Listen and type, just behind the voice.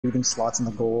looting slots in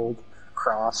the gold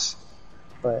cross,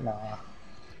 but nah.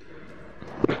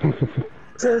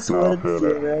 Just No, I wouldn't feel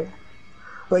feel that. right.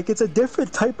 Like, it's a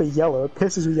different type of yellow. It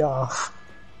pisses me off.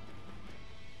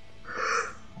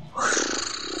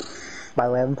 By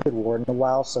the way, I haven't played Ward in a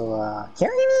while, so,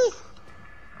 carry me!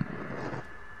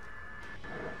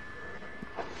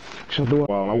 Just doing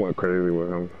well. I went crazy with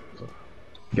him. So,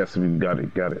 guess if you got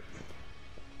it, got it.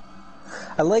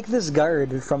 I like this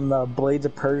guard from the Blades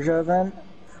of Persia event,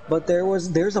 but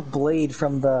there's a blade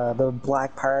from the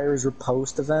Black Pirates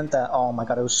Repost event that, oh my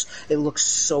god, it looks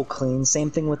so clean. Same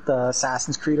thing with the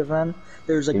Assassin's Creed event.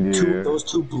 There's like Yeah. those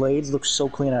two blades look so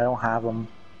clean. I don't have them.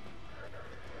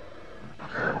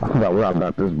 I forgot where I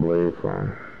got this blade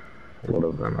from. What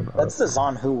event I got That's it the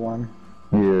from. Zonhu one.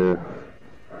 Yeah.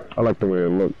 I like the way it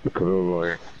looked because it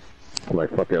was like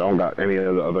fuck it. I don't got any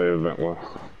of the other event ones.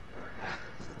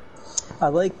 I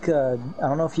like, I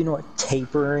don't know if you know what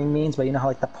tapering means, but you know how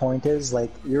like the point is? Like,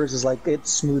 yours is like, it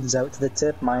smooths out to the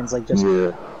tip, mine's like just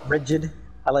rigid.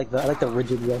 I like the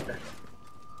rigid look.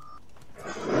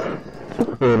 Yeah,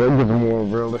 that gives a more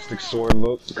realistic sword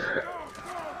look.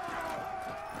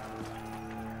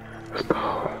 Let's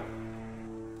go.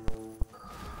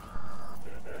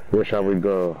 Where shall we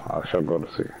go? I shall go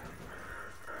to C.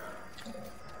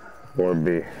 Or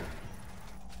B.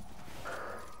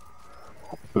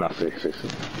 Not C.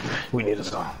 We need a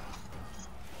zone.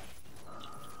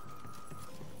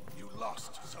 You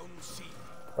lost Zone C.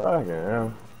 I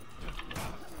am.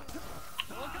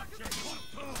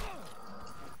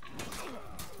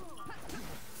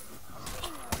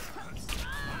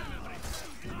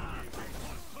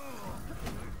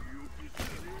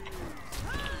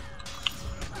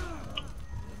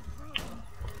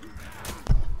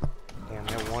 Damn,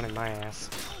 they're one in my ass.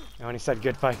 And when he said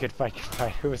good fight, good fight, good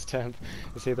fight, who was Temp?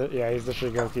 Is he the, yeah, he's the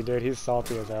Shigoki dude. He's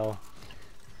salty as hell.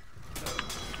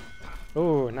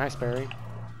 Ooh, nice parry.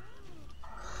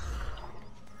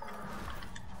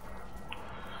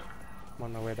 I'm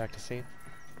on my way back to C.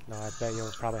 No, I bet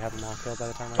you'll probably have them all killed by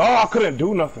the time Oh, I couldn't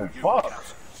do nothing. Fuck.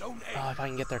 Oh, if I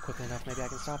can get there quickly enough, maybe I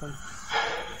can stop him.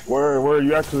 Where are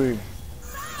you actually?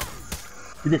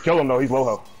 You can kill him though. He's low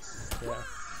health. Yeah.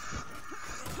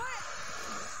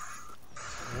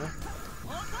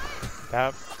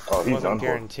 That He's wasn't done for.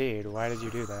 guaranteed. Why did you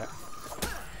do that?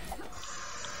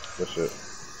 Good shit.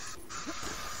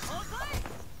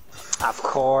 Of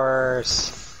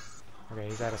course. Okay,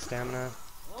 he's out of stamina.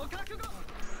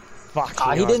 Fuck.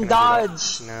 Ah, he didn't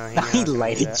dodge. No, he, He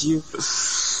lighted you.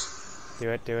 Do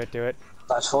it, do it, do it.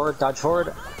 Dodge forward, dodge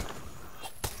forward.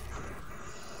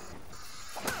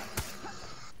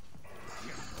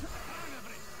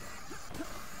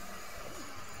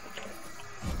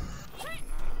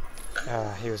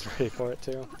 He was ready for it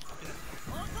too.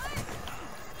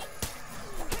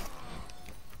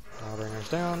 Bringers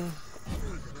down.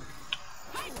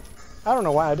 I don't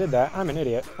know why I did that. I'm an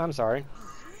idiot. I'm sorry.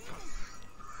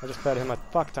 I just fed him a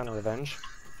fuck ton of revenge.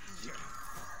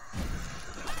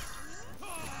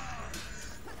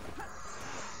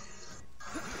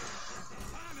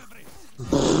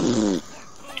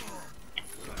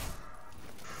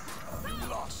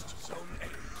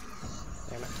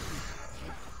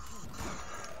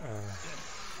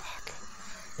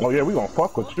 Oh yeah, we gonna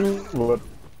fuck with you, but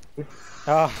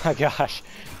Oh my gosh,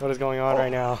 what is going on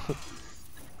right now?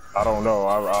 I don't know.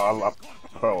 I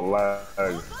felt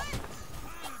lag.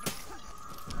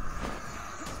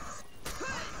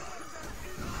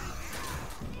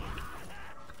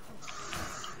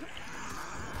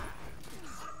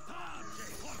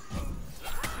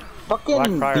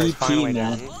 Fucking Blackfriars BP, finally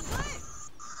man.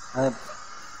 down.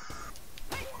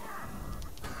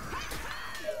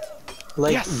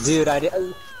 Like, Yes! dude, I did.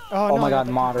 Oh, Oh no, my I god,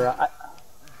 got Madara.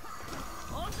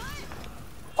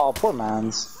 Oh, poor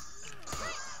man's.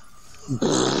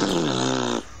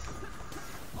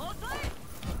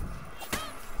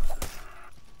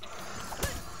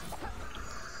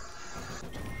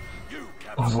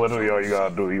 That's literally all you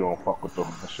gotta do. You gonna fuck with them.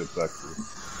 That shit's actually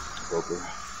broken.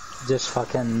 Just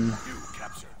fucking.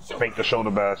 Fake the shoulder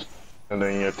bash, and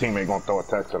then your teammate gonna throw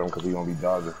attacks at him because he gonna be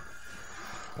dodging.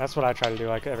 That's what I try to do,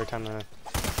 like, every time the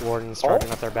Warden's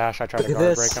charging up their bash, I try to Look at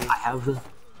guard break this. them. I have the.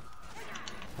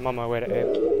 I'm on my way to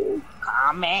A.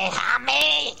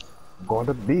 Hame! Going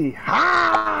to B.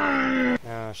 Oh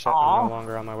shit, I'm no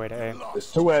longer on my way to A.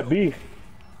 There's two at B.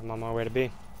 I'm on my way to B.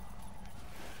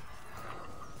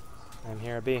 I'm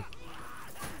here at B.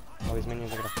 All these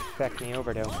minions are gonna feck me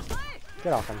over, though.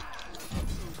 Get off him.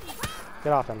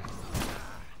 Get off him.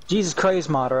 Jesus Christ,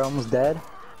 Madara, almost dead.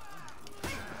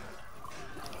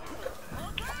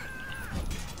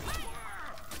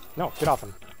 No, get off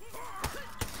him.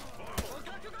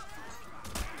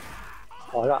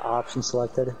 Oh, I got option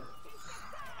selected.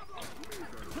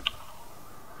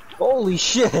 Holy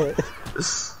shit!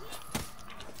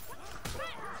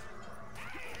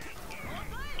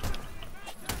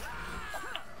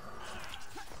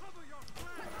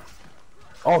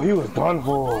 Oh, he was done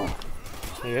for.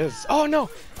 He is. Oh no!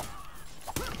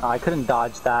 Oh, I couldn't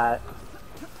dodge that.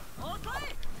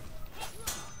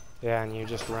 Yeah, and you're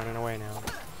just running away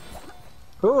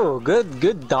now. Ooh,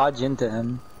 good dodge into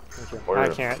him. Thank you. Where? I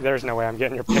can't. There's no way I'm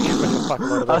getting your pick with the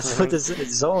fuckload of I those was about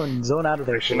to minions. zone out of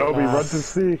there. Shinobi, run to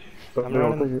sea. I'm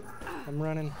running. I'm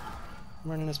running.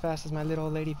 I'm running as fast as my little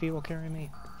lady feet will carry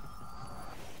me.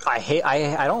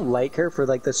 I don't like her for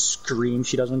like the scream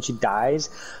she does when she dies.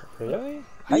 Really?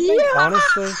 I think,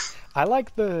 honestly, I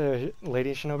like the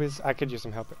lady shinobis. I could use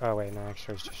some help. Oh wait, no,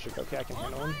 actually it's just Shigoki. I can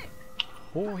handle him.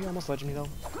 Oh, he almost ledged me though.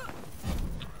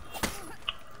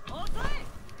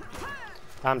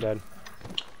 I'm dead.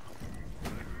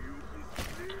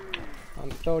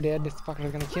 I'm so dead. This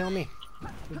fucker's gonna kill me.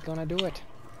 He's gonna do it.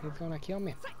 He's gonna kill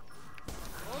me.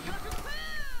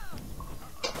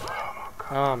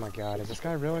 Oh my god, is this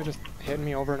guy really just hitting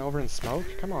me over and over in smoke?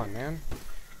 Come on, man.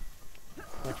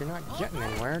 Like, you're not getting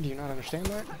anywhere. Do you not understand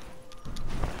that?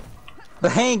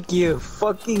 Thank you,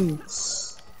 fucking.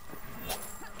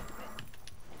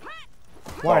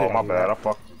 Why Oh, did my I do bad.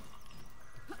 that?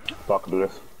 Fuck do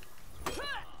this.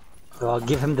 I'll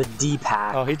give him the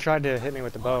D-pack. Oh, he tried to hit me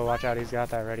with the bow. Watch out, he's got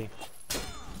that ready.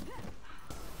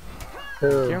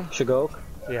 Who? you. Shigok?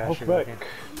 Yeah, Oh, sure. fuck.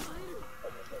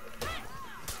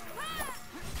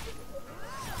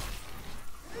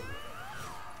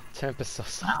 Temp is so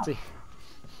salty.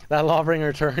 That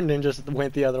Lawbringer turned and just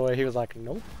went the other way. He was like,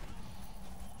 nope.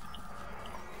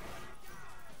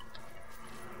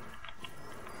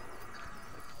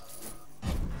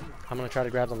 I'm gonna try to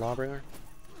grab the Lawbringer.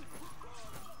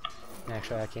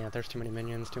 Actually, I can't. There's too many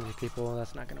minions, too many people.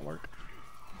 That's not gonna work.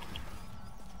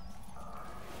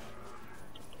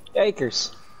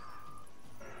 Yikers.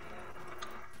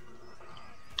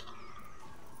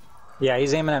 Yeah,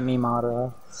 he's aiming at me,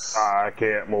 Mata. I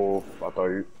can't move. I thought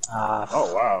you.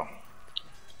 Oh, wow.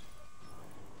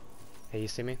 Hey, you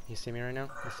see me? You see me right now?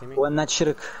 You see me? When that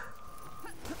should've.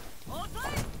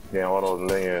 Yeah, one of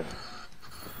those minions.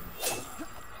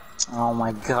 Oh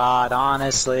my god,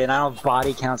 honestly, and I don't have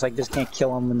body counts, I just can't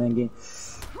kill him and then get.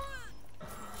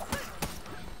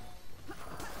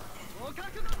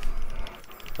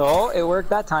 Oh, it worked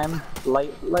that time.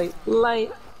 Light.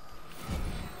 You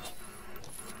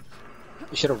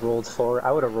should have rolled forward.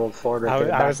 I would have rolled forward. Right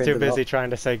I was too busy trying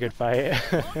to say good fight.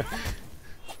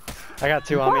 I got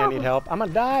two on me. I need help. I'm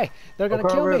gonna die. They're gonna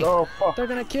kill me. Oh, fuck. They're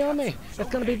gonna kill me. It's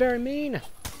gonna be very mean.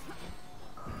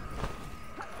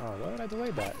 Oh, why would I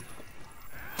delay that?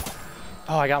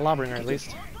 Oh, I got Lawbringer at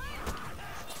least.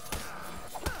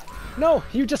 No,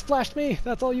 you just flashed me.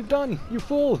 That's all you've done. You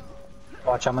fool.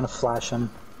 Watch, I'm gonna flash him.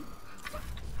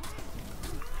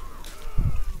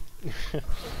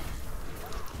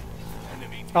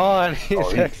 Oh, and he's Oh,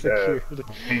 he's executed. dead.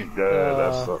 He's dead.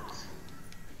 That sucks.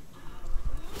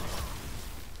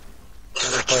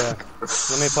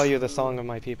 Let me play you the song of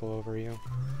my people over you.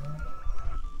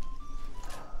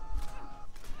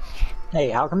 Hey,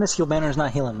 how come this heal banner's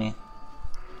not healing me?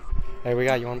 Hey, we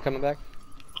got you. I'm coming back.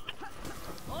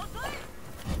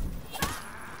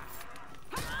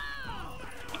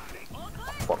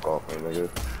 Fuck off, man, nigga.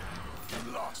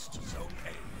 You lost zone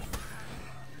A.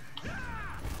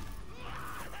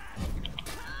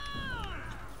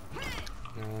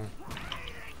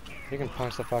 You can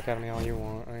punch the fuck out of me all you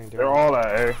want. I ain't doing They're all at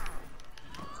A.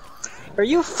 Are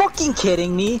you fucking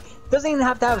kidding me? Doesn't even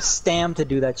have to have stam to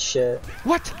do that shit.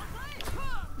 What?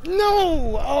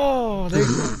 No! Oh, they.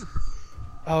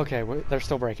 Okay, they're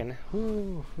still breaking.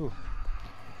 Ooh, ooh.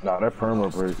 Nah, they're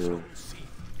perma breaker.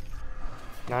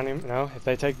 Not even. No, if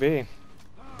they take B,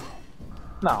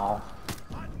 No.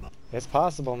 it's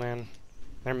possible, man.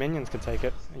 Their minions could take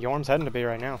it. Yorm's heading to B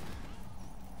right now.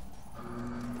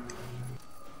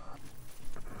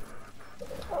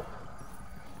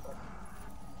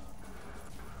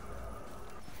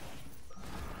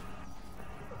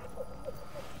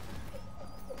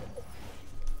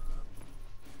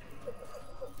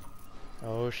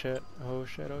 Oh shit, oh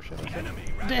shit, oh shit, oh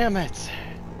shit. Damn it!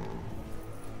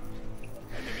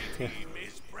 Team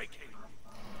is breaking.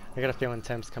 I got a feeling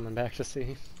Temp's coming back to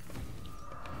see.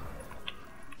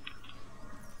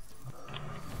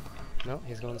 No,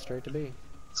 he's going straight to B.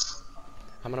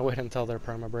 I'm gonna wait until they're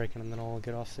perma breaking and then I'll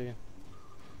get off C.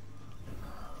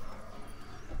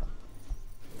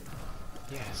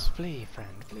 Yes, flee, friend,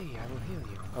 flee, I will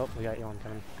heal you. Oh, we got Yorm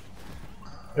coming.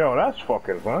 Yo, that's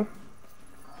fucking fun.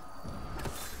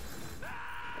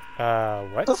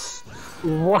 What?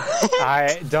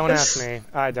 What? Don't ask me.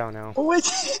 I don't know. What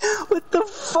the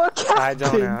fuck happened? I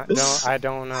don't know. I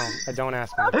don't know. Don't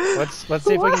ask me. Let's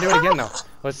see if we can do it again though.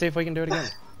 Let's see if we can do it again.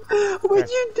 What'd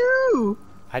you do?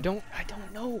 I don't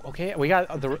know. Okay, we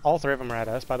got all three of them are at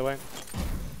us, by the way.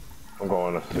 I'm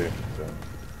going to see.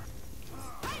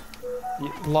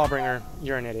 Lawbringer,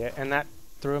 you're an idiot, and that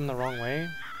threw him the wrong way.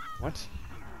 What?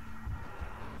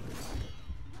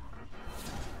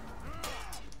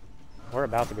 We're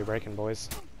about to be breaking, boys.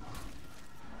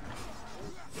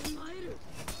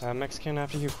 Mexican,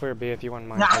 after you clear B, if you wouldn't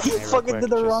mind Nah, taking you A real fucking quick, did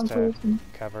the wrong just person.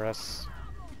 cover us.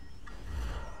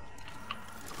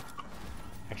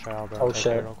 Actually, I'll go Oh, take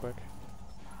shit. A real quick.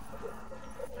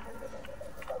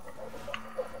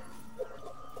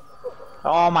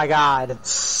 Oh my god.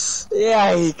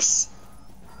 Yikes.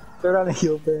 They're on a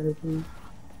heal banner, please.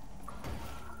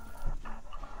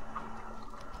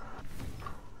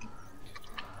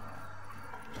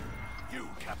 You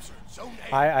captured Zone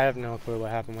A. I have no clue what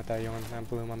happened with that yawn. That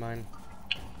blew my mind.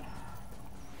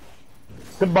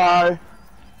 Goodbye.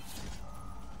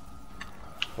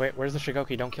 Wait, where's the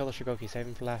Shigoki? Don't kill the Shigoki. Save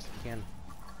him for last if you can.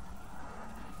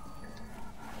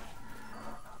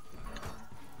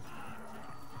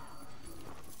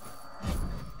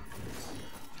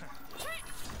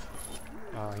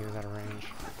 Oh, he was out of range.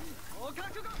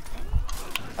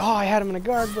 Oh, I had him in a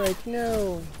guard break.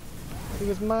 No. He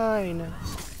was mine.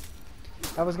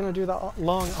 I was gonna do the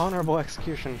long honorable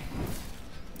execution.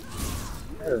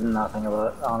 There's nothing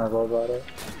honorable about it.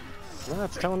 No,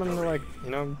 it's telling him to, like,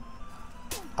 you know,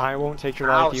 I won't take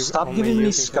your Ow, life. You stop only giving me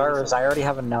use me for scars. yourself. I already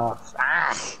have enough.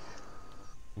 Ah!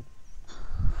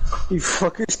 You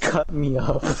fuckers cut me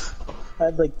up. I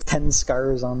had like 10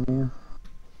 scars on me.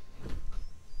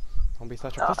 Don't be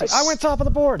such a pussy. I went top of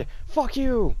the board! Fuck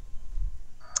you!